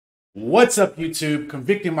What's up, YouTube?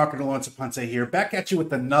 Convicted Marketer Lawrence Aponte here, back at you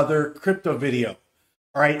with another crypto video.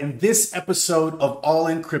 All right, in this episode of All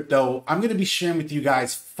In Crypto, I'm going to be sharing with you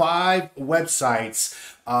guys 5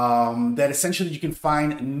 websites that essentially you can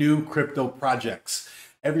find new crypto projects.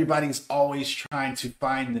 Everybody's always trying to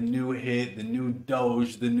find the new hit, the new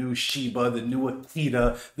Doge, the new Shiba, the new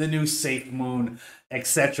Akita, the new SafeMoon,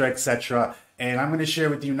 etc., etc. And I'm going to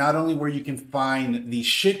share with you not only where you can find these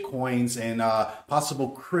shit coins and possible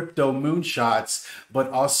crypto moonshots,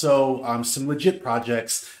 but also some legit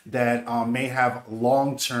projects that may have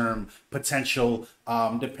long-term potential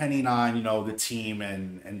depending on, the team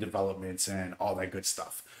and developments and all that good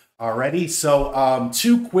stuff. Alrighty, so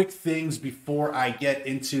 2 quick things before I get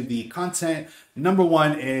into the content. Number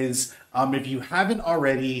 1 is if you haven't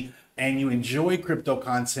already and you enjoy crypto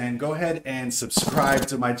content, go ahead and subscribe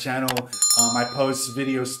to my channel. I post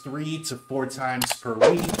videos 3 to 4 times per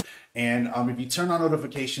week. And if you turn on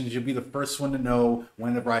notifications, you'll be the first one to know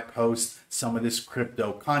whenever I post some of this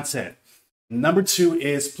crypto content. Number 2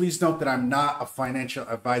 is please note that I'm not a financial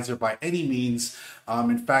advisor by any means.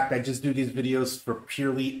 In fact, I just do these videos for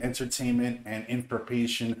purely entertainment and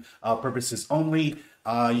information purposes only.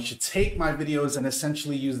 You should take my videos and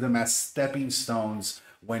essentially use them as stepping stones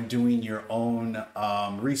when doing your own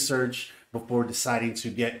research before deciding to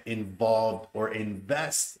get involved or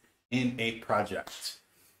invest in a project.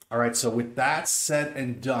 All right, so with that said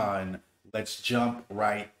and done, let's jump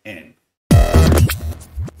right in.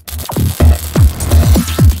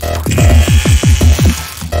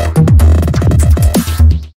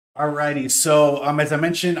 Alrighty, so as I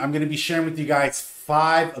mentioned, I'm going to be sharing with you guys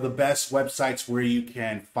 5 of the best websites where you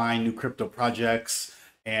can find new crypto projects.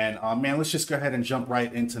 And man, let's just go ahead and jump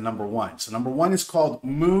right into number 1. So number 1 is called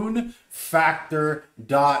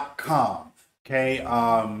moonfactor.com. Okay,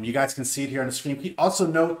 you guys can see it here on the screen. Also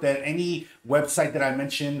note that any website that I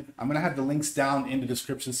mentioned, I'm going to have the links down in the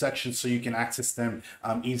description section so you can access them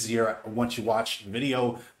easier once you watch the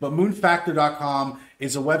video. But moonfactor.com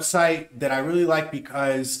is a website that I really like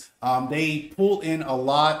because they pull in a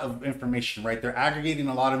lot of information, right? They're aggregating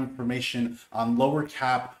a lot of information on lower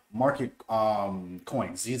cap market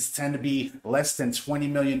coins. These tend to be less than $20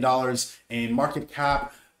 million in market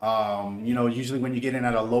cap. Usually when you get in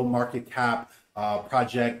at a low market cap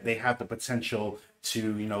project, they have the potential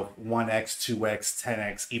to, 1x, 2x,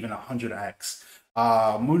 10x, even 100x.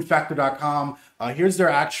 Moonfactor.com, here's their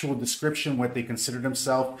actual description, what they consider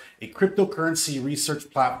themselves: a cryptocurrency research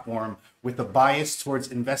platform with a bias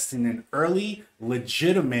towards investing in early,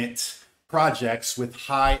 legitimate projects with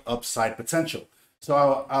high upside potential.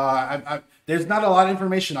 So there's not a lot of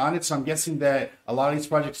information on it, so I'm guessing that a lot of these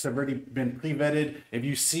projects have already been pre-vetted. If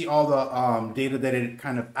you see all the data that it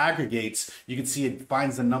kind of aggregates, you can see it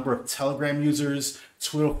finds the number of Telegram users,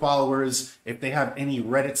 Twitter followers, if they have any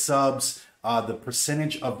Reddit subs, the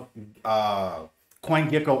percentage of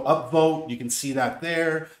CoinGecko upvote, you can see that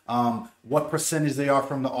there. What percentage they are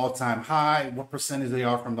from the all-time high, what percentage they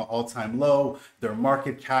are from the all-time low, their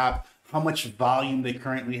market cap, how much volume they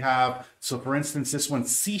currently have. So for instance, this one,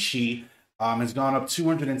 Sishi, has gone up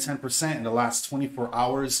 210% in the last 24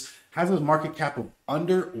 hours, has a market cap of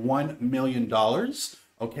under $1 million,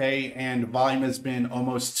 okay, and volume has been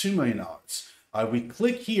almost $2 million. We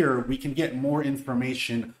click here, we can get more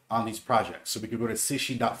information on these projects. So we could go to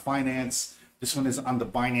Sishi.finance. This one is on the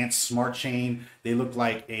Binance Smart Chain. They look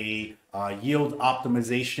like a yield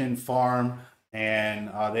optimization farm, and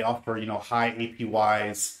they offer, high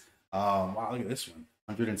APYs. Wow, look at this one,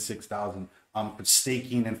 106,000 for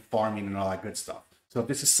staking and farming and all that good stuff. So if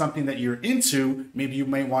this is something that you're into, maybe you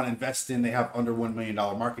may want to invest in. They have under $1 million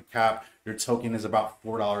market cap. Your token is about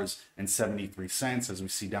 $4.73, as we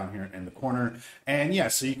see down here in the corner. And yeah,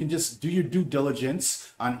 so you can just do your due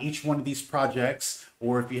diligence on each one of these projects,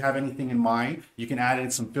 or if you have anything in mind, you can add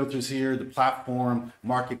in some filters here: the platform,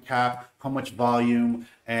 market cap, how much volume,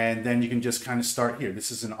 and then you can just kind of start here. This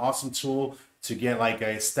is an awesome tool to get like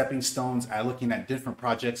a stepping stones at looking at different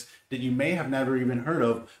projects that you may have never even heard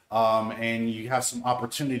of, and you have some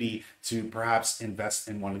opportunity to perhaps invest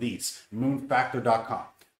in one of these. Moonfactor.com.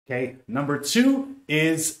 Okay, number 2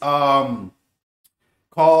 is called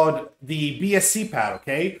the BSCPad.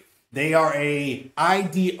 Okay, they are a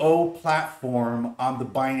IDO platform on the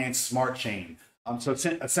Binance Smart Chain. So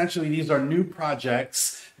essentially, these are new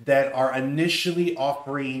projects that are initially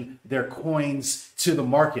offering their coins to the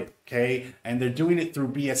market, okay? And they're doing it through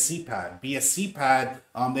BSCPad. BSCPad,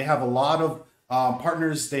 they have a lot of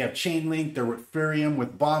partners. They have Chainlink, they're with Ethereum,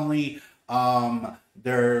 with Bondly.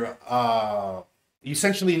 They're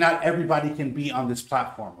essentially not everybody can be on this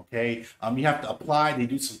platform, okay? You have to apply. They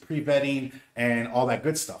do some pre-vetting and all that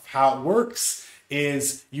good stuff. How it works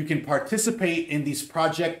is you can participate in these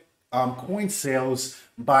project coin sales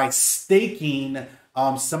by staking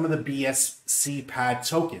some of the BSCPad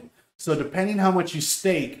token. So depending how much you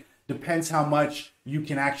stake, depends how much you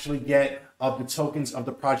can actually get of the tokens of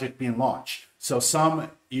the project being launched. So some,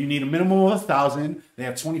 you need a minimum of 1,000. They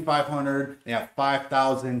have 2,500, they have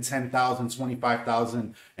 5,000, 10,000,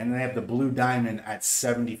 25,000, and they have the blue diamond at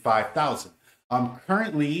 75,000.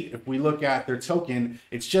 Currently, if we look at their token,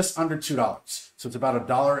 it's just under $2. So it's about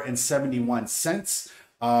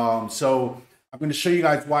 $1.71. So I'm going to show you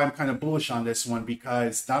guys why I'm kind of bullish on this one,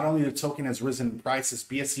 because not only the token has risen in price, this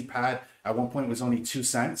BSCPad at one point was only 2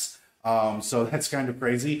 cents. So that's kind of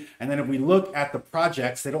crazy. And then if we look at the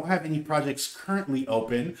projects, they don't have any projects currently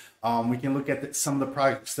open. We can look at some of the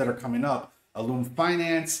projects that are coming up. Loom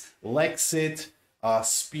Finance, Lexit,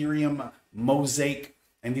 Spirium, Mosaic,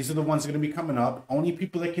 and these are the ones that are going to be coming up. Only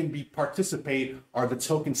people that can participate are the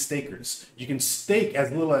token stakers. You can stake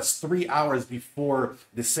as little as 3 hours before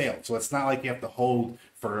the sale. So it's not like you have to hold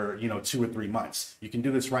for 2 or 3 months. You can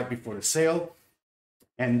do this right before the sale.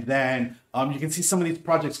 And then you can see some of these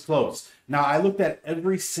projects closed. Now, I looked at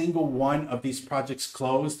every single one of these projects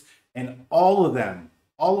closed, and all of them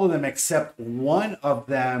except one of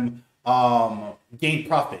them gained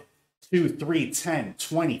profit. 2, 3, 10,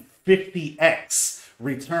 20, 50x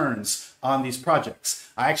returns on these projects.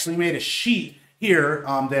 I actually made a sheet here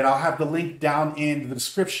that I'll have the link down in the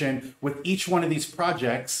description with each one of these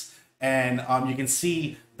projects, and you can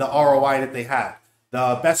see the ROI that they had.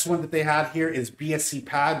 The best one that they had here is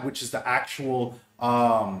BSCPad, which is the actual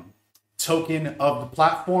token of the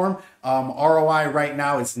platform. ROI right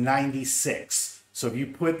now is 96. So if you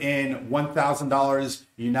put in $1,000,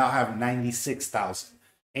 you now have 96,000.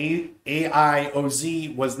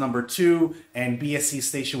 AIOZ was number 2, and BSC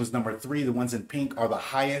Station was number 3. The ones in pink are the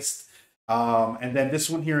highest. And then this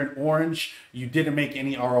one here in orange, you didn't make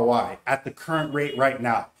any ROI at the current rate right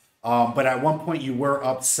now. But at one point you were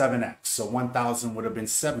up 7x. So 1,000 would have been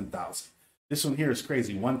 7,000. This one here is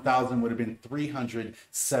crazy. 1,000 would have been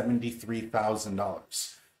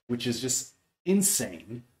 $373,000, which is just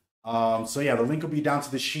insane. So yeah, the link will be down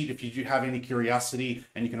to the sheet if you do have any curiosity,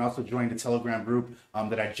 and you can also join the Telegram group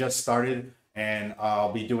that I just started, and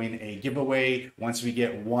I'll be doing a giveaway once we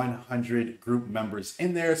get 100 group members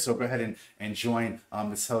in there. So go ahead and join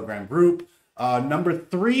this Telegram group. Number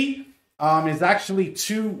 3 is actually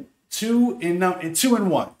two in 1.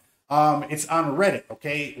 It's on Reddit.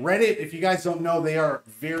 Okay, Reddit, if you guys don't know, they are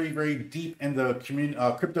very, very deep in the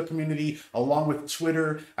crypto community, along with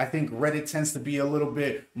Twitter. I think Reddit tends to be a little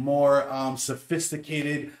bit more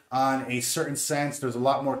sophisticated on a certain sense. There's a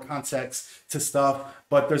lot more context to stuff,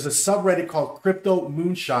 but there's a subreddit called Crypto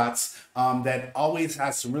Moonshots that always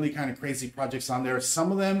has some really kind of crazy projects on there.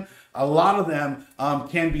 Some of them, a lot of them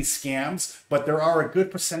can be scams, but there are a good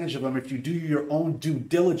percentage of them if you do your own due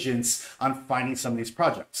diligence on finding some of these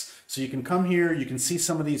projects. So you can come here, you can see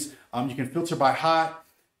some of these, you can filter by hot,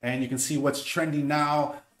 and you can see what's trending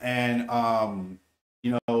now. And,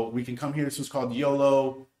 we can come here. This was called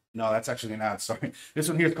YOLO. No, that's actually an ad, sorry. This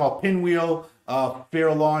one here is called Pinwheel.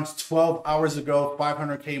 Fair launch 12 hours ago,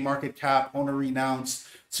 500K market cap, owner renounced.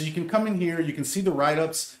 So you can come in here, you can see the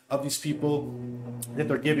write-ups of these people that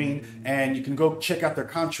they're giving, and you can go check out their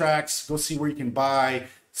contracts, go see where you can buy,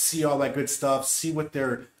 see all that good stuff, see what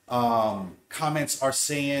their comments are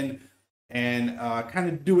saying, and kind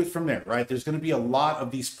of do it from there, right? There's going to be a lot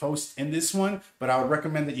of these posts in this one, but I would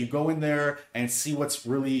recommend that you go in there and see what's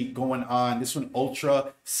really going on. This one,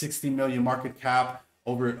 Ultra, 60 million market cap,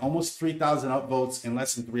 over almost 3,000 upvotes in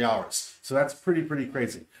less than 3 hours. So that's pretty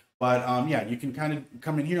crazy. But yeah, you can kind of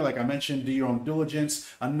come in here, like I mentioned, do your own diligence.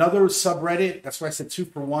 Another subreddit, that's why I said 2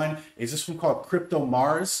 for 1, is this one called Crypto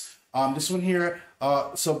Mars. This one here,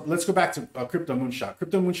 so let's go back to Crypto Moonshot.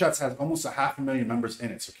 Crypto Moonshots has almost 500,000 members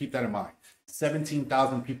in it, so keep that in mind.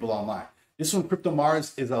 17,000 people online. This one, Crypto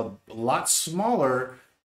Mars, is a lot smaller,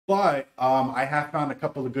 but I have found a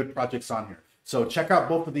couple of good projects on here. So check out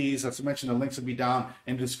both of these. As I mentioned, the links will be down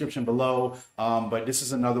in the description below. But this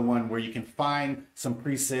is another one where you can find some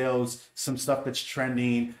pre-sales, some stuff that's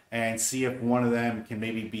trending, and see if one of them can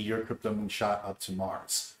maybe be your Crypto Moonshot up to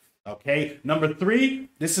Mars. Okay, number 3,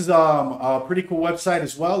 this is a pretty cool website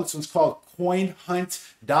as well. This one's called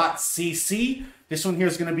coinhunt.cc. This one here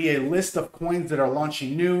is going to be a list of coins that are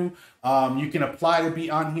launching new. You can apply to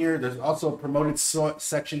be on here. There's also a promoted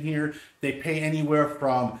section here. They pay anywhere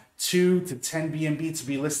from 2 to 10 BNB to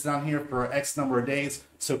be listed on here for X number of days.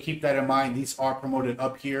 So keep that in mind. These are promoted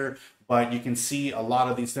up here, but you can see a lot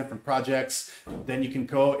of these different projects. Then you can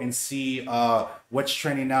go and see what's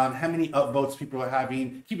trending now and how many upvotes people are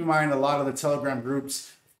having. Keep in mind, a lot of the Telegram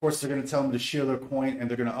groups, of course, they're going to tell them to share their coin and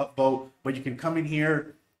they're going to upvote. But you can come in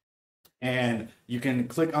here and you can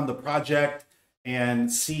click on the project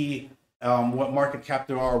and see what market cap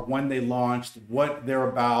there are, when they launched, what they're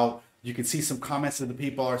about. You can see some comments that the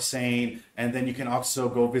people are saying, and then you can also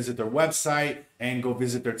go visit their website and go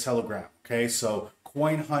visit their Telegram. Okay, so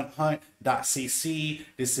coinhunthunt.cc.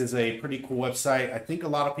 This is a pretty cool website. I think a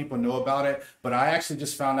lot of people know about it, but I actually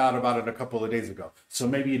just found out about it a couple of days ago. So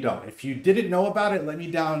maybe you don't. If you didn't know about it, let me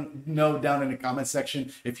know down in the comment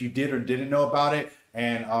section if you did or didn't know about it.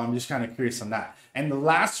 And I'm just kind of curious on that. And the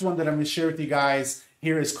last one that I'm going to share with you guys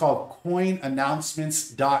here is called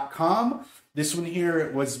coinannouncements.com. This one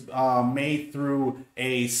here was made through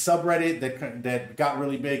a subreddit that got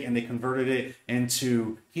really big, and they converted it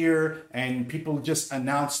into here, and people just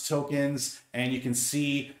announce tokens, and you can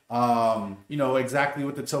see exactly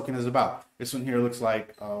what the token is about. This one here looks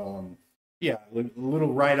like yeah, a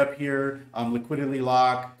little write-up here, liquidity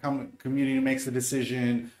lock, community makes a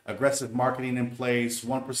decision, aggressive marketing in place,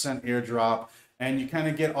 1% airdrop, and you kind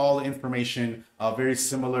of get all the information very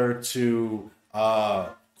similar to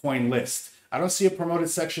CoinList. I don't see a promoted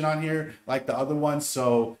section on here like the other ones,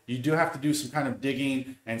 so you do have to do some kind of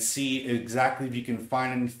digging and see exactly if you can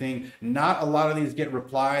find anything. Not a lot of these get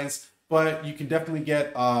replies, but you can definitely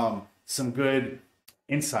get some good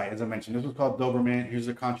insight. As I mentioned, this was called Doberman. Here's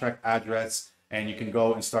the contract address, and you can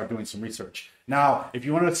go and start doing some research. Now, if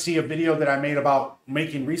you want to see a video that I made about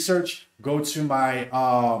making research, go to my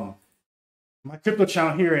my crypto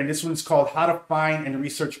channel here, and this one's called How to Find and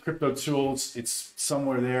Research Crypto Tools. It's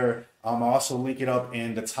somewhere there. I'll also link it up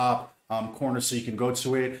in the top corner so you can go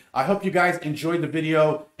to it. I hope you guys enjoyed the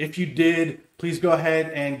video. If you did, please go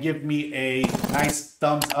ahead and give me a nice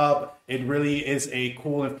thumbs up. It really is a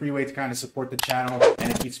cool and free way to kind of support the channel,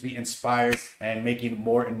 and it keeps me inspired and making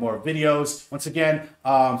more and more videos. Once again,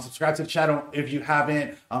 subscribe to the channel if you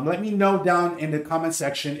haven't. Let me know down in the comment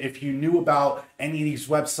section if you knew about any of these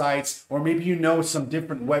websites, or maybe you know some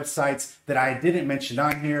different websites that I didn't mention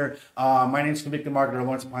on here. My name is Convicted Marketer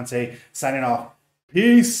Lawrence Ponce, signing off.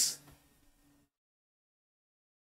 Peace.